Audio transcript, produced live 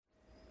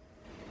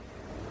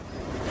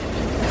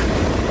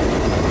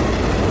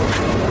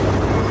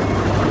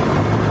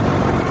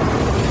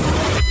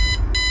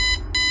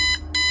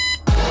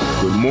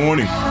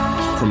morning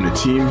from the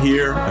team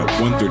here at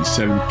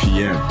 1:37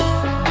 p.m.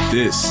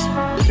 This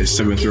is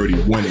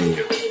 7:31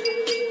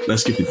 a.m.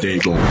 Let's get the day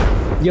going.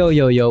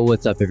 Yo,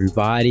 what's up,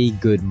 everybody?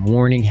 Good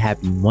morning.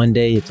 Happy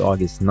Monday. It's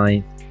August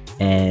 9th.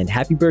 And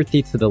happy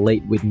birthday to the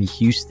late Whitney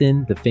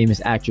Houston. The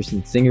famous actress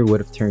and singer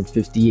would have turned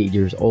 58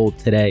 years old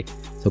today.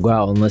 So go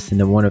out and listen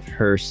to one of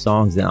her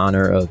songs in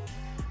honor of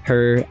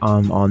her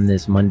on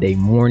this Monday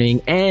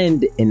morning,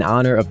 and in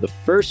honor of the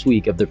first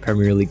week of the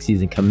Premier League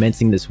season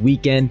commencing this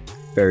weekend.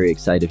 Very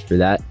excited for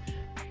that.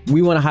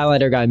 We want to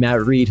highlight our guy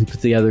Matt Reed, who put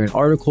together an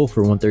article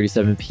for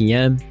 1:37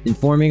 p.m.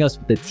 informing us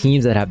with the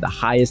teams that have the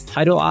highest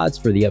title odds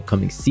for the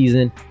upcoming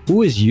season.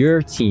 Who is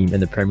your team in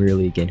the Premier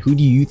League, and who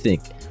do you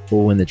think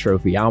will win the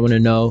trophy? I want to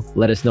know.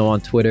 Let us know on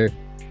Twitter.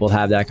 We'll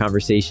have that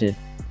conversation.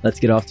 Let's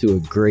get off to a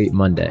great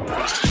Monday.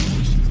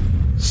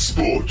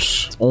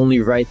 Sports. It's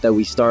only right that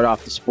we start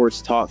off the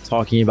sports talk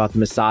talking about the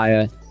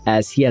Messiah,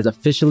 as he has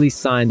officially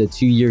signed a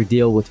 2-year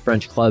deal with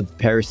French club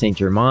Paris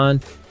Saint-Germain.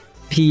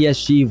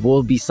 PSG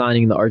will be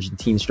signing the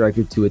Argentine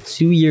striker to a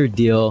 2-year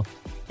deal,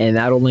 and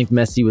that'll link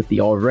Messi with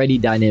the already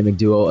dynamic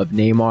duo of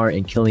Neymar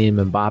and Kylian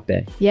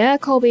Mbappe. Yeah,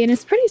 Colby, and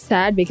it's pretty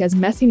sad because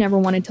Messi never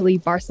wanted to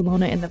leave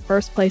Barcelona in the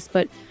first place,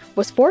 but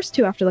was forced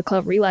to after the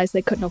club realized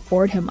they couldn't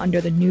afford him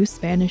under the new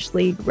Spanish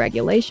league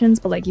regulations.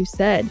 But like you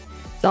said,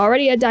 it's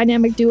already a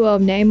dynamic duo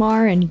of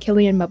Neymar and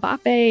Kylian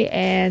Mbappe,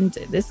 and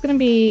this is going to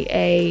be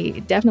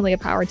definitely a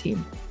power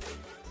team.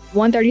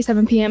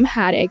 1:37 p.m.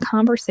 had a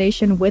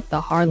conversation with the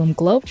Harlem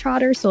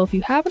Globetrotters, so if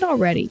you haven't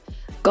already,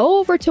 go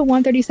over to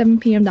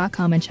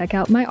 137pm.com and check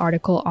out my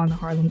article on the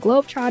Harlem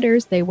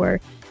Globetrotters. They were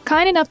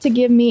kind enough to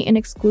give me an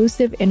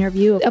exclusive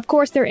interview. Of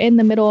course, they're in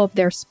the middle of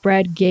their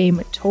spread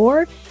game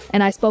tour,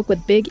 and I spoke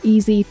with Big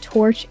Easy,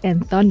 Torch,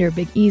 and Thunder.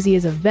 Big Easy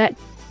is a vet,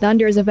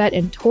 Thunder is a vet,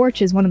 and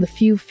Torch is one of the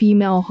few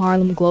female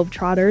Harlem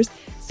Globetrotters.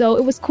 So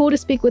it was cool to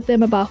speak with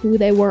them about who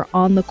they were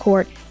on the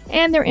court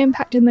and their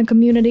impact in the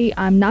community.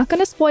 I'm not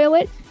going to spoil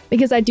it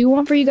because I do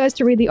want for you guys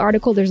to read the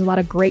article. There's a lot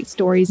of great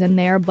stories in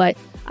there, but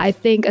I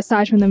think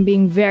aside from them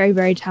being very,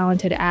 very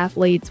talented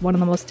athletes, one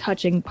of the most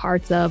touching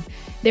parts of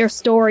their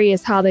story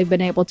is how they've been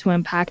able to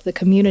impact the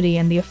community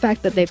and the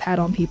effect that they've had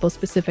on people,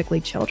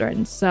 specifically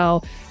children.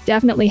 So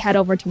definitely head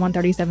over to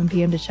 1:37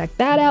 p.m. to check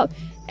that out.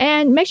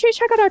 And make sure you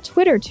check out our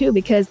Twitter too,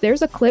 because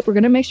there's a clip. We're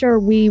going to make sure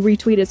we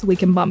retweet it so we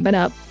can bump it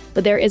up.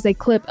 But there is a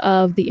clip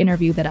of the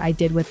interview that I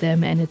did with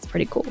them, and it's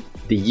pretty cool.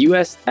 The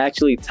U.S.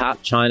 actually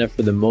topped China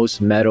for the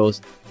most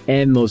medals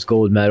and most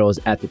gold medals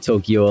at the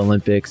Tokyo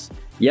Olympics.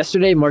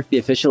 Yesterday marked the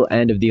official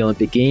end of the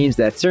Olympic Games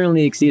that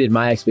certainly exceeded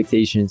my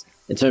expectations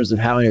in terms of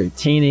how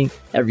entertaining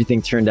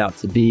everything turned out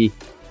to be.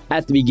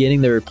 At the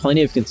beginning, there were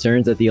plenty of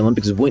concerns that the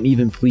Olympics wouldn't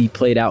even be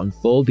played out in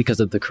full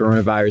because of the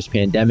coronavirus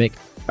pandemic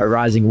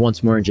arising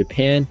once more in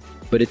Japan,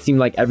 but it seemed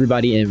like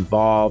everybody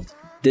involved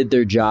did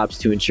their jobs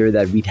to ensure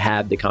that we'd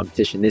have the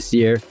competition this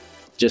year,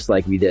 just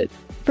like we did.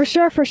 For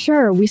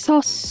sure. We saw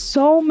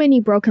so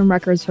many broken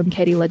records, from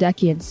Katie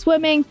Ledecky in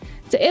swimming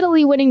to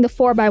Italy winning the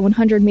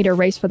 4x100 meter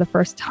race for the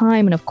first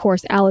time, and of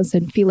course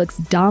Allyson Felix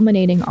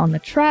dominating on the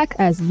track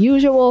as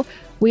usual.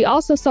 We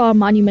also saw a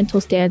monumental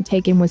stand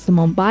taken with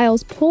Simone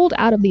Biles pulled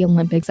out of the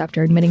Olympics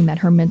after admitting that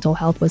her mental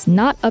health was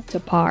not up to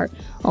par,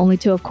 only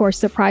to of course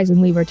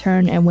surprisingly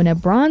return and win a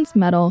bronze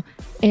medal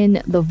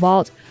in the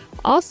vault.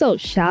 Also,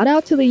 shout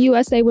out to the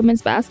USA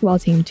women's basketball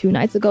team. 2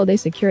 nights ago, they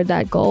secured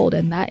that gold,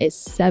 and that is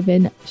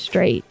 7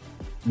 straight.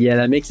 Yeah,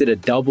 that makes it a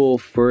double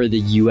for the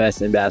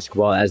U.S. in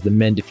basketball, as the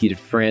men defeated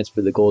France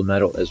for the gold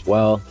medal as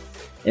well.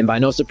 And by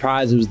no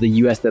surprise, it was the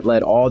U.S. that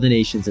led all the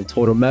nations in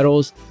total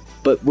medals,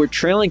 but we're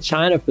trailing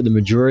China for the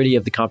majority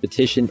of the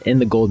competition in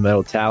the gold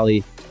medal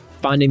tally,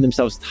 finding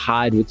themselves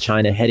tied with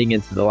China heading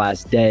into the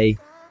last day.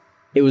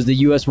 It was the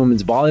U.S.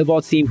 women's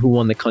volleyball team who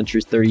won the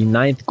country's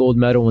 39th gold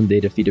medal when they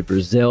defeated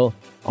Brazil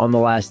on the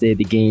last day of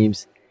the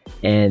games.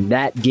 And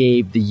that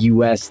gave the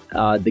U.S.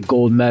 The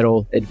gold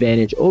medal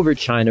advantage over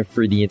China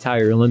for the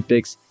entire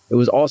Olympics. It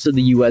was also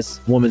the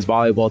U.S. women's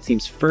volleyball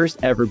team's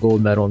first ever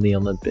gold medal in the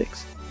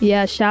Olympics.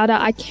 Yeah, shout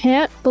out. I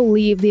can't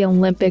believe the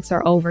Olympics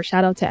are over.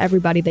 Shout out to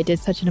everybody. They did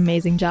such an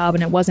amazing job,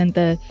 and it wasn't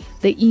the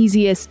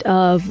easiest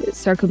of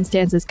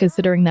circumstances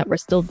considering that we're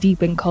still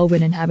deep in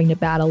COVID and having to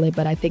battle it.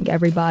 But I think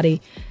everybody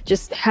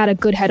just had a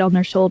good head on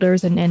their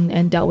shoulders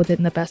and dealt with it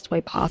in the best way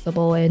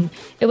possible. And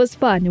it was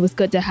fun. It was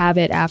good to have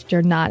it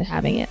after not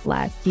having it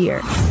last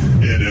year.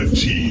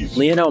 NFTs.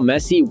 Lionel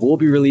Messi will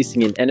be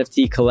releasing an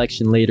NFT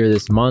collection later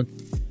this month.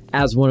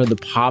 As one of the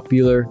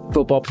popular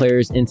football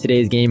players in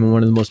today's game and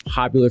one of the most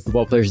popular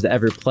football players to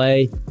ever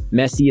play,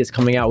 Messi is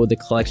coming out with a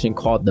collection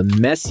called the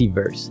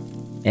Messiverse.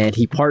 And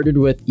he partnered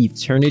with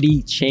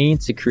Eternity Chain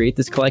to create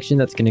this collection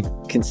that's going to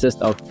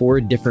consist of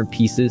 4 different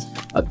pieces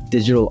of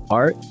digital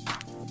art.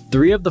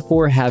 3 of the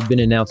 4 have been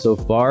announced so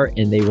far,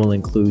 and they will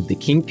include the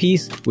King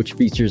piece, which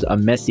features a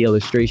Messi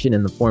illustration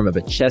in the form of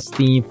a chess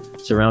theme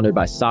surrounded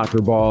by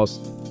soccer balls.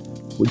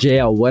 Well,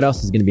 JL, what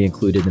else is going to be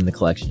included in the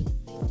collection?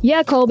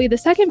 Yeah, Colby, the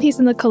second piece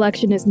in the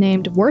collection is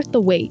named Worth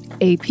the Wait,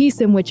 a piece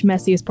in which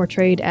Messi is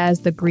portrayed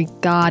as the Greek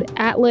god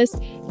Atlas,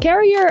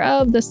 carrier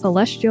of the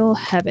celestial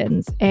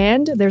heavens.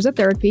 And there's a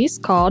third piece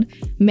called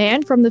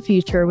Man from the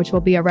Future, which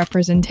will be a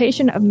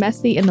representation of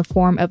Messi in the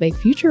form of a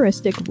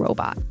futuristic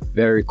robot.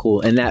 Very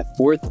cool. And that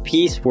fourth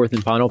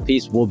and final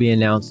piece will be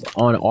announced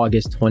on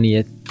August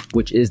 20th,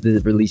 which is the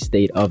release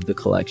date of the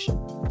collection.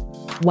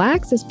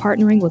 Wax is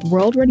partnering with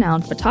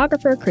world-renowned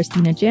photographer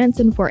Christina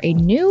Jansen for a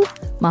new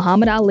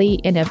Muhammad Ali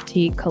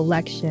NFT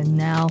collection.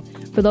 Now,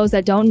 for those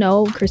that don't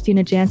know,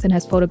 Christina Jansen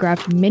has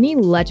photographed many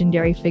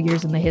legendary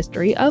figures in the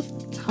history of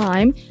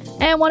time,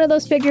 and one of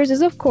those figures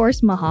is, of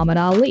course, Muhammad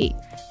Ali.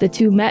 The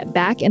two met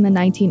back in the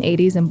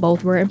 1980s and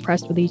both were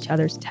impressed with each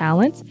other's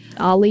talents.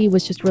 Ali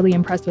was just really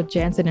impressed with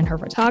Jansen and her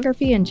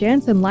photography, and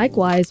Jansen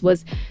likewise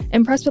was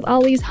impressed with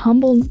Ali's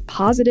humble,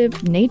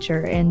 positive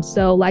nature. And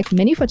so, like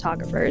many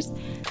photographers,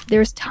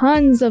 there's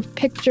tons of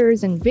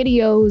pictures and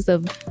videos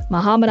of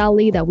Muhammad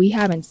Ali that we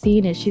haven't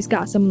seen, and she's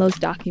got some of those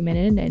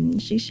documented and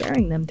she's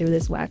sharing them through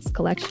this Wax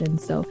collection.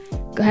 So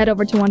go head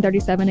over to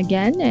 137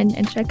 again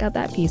and check out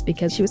that piece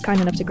because she was kind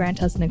enough to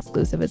grant us an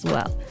exclusive as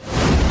well.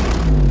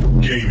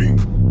 Gaming.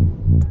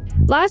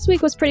 Last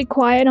week was pretty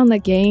quiet on the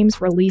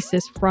games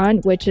releases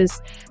front, which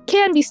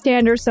can be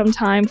standard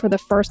sometime for the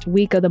first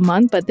week of the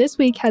month, but this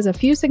week has a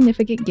few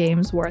significant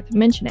games worth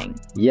mentioning.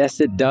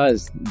 Yes, it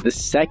does. The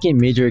second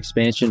major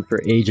expansion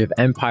for Age of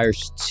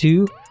Empires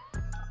 2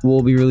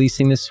 will be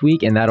releasing this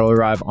week, and that'll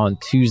arrive on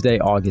Tuesday,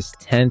 August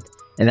 10th,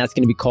 and that's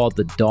going to be called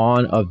The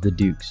Dawn of the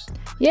Dukes.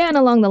 Yeah, and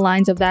along the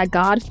lines of that,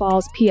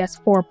 Godfall's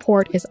PS4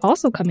 port is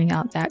also coming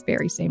out that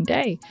very same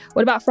day.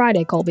 What about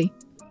Friday, Colby?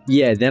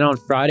 Yeah, then on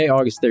Friday,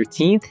 August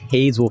 13th,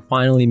 Hades will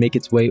finally make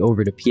its way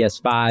over to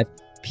PS5,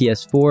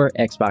 PS4,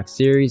 Xbox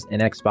Series,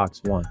 and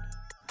Xbox One.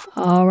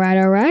 All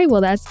right.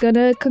 Well, that's going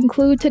to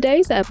conclude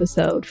today's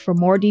episode. For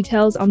more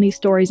details on these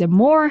stories and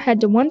more, head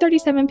to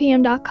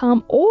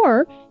 137pm.com,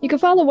 or you can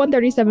follow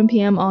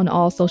 137pm on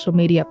all social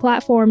media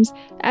platforms.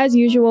 As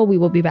usual, we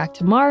will be back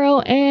tomorrow.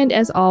 And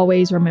as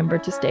always, remember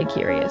to stay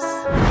curious.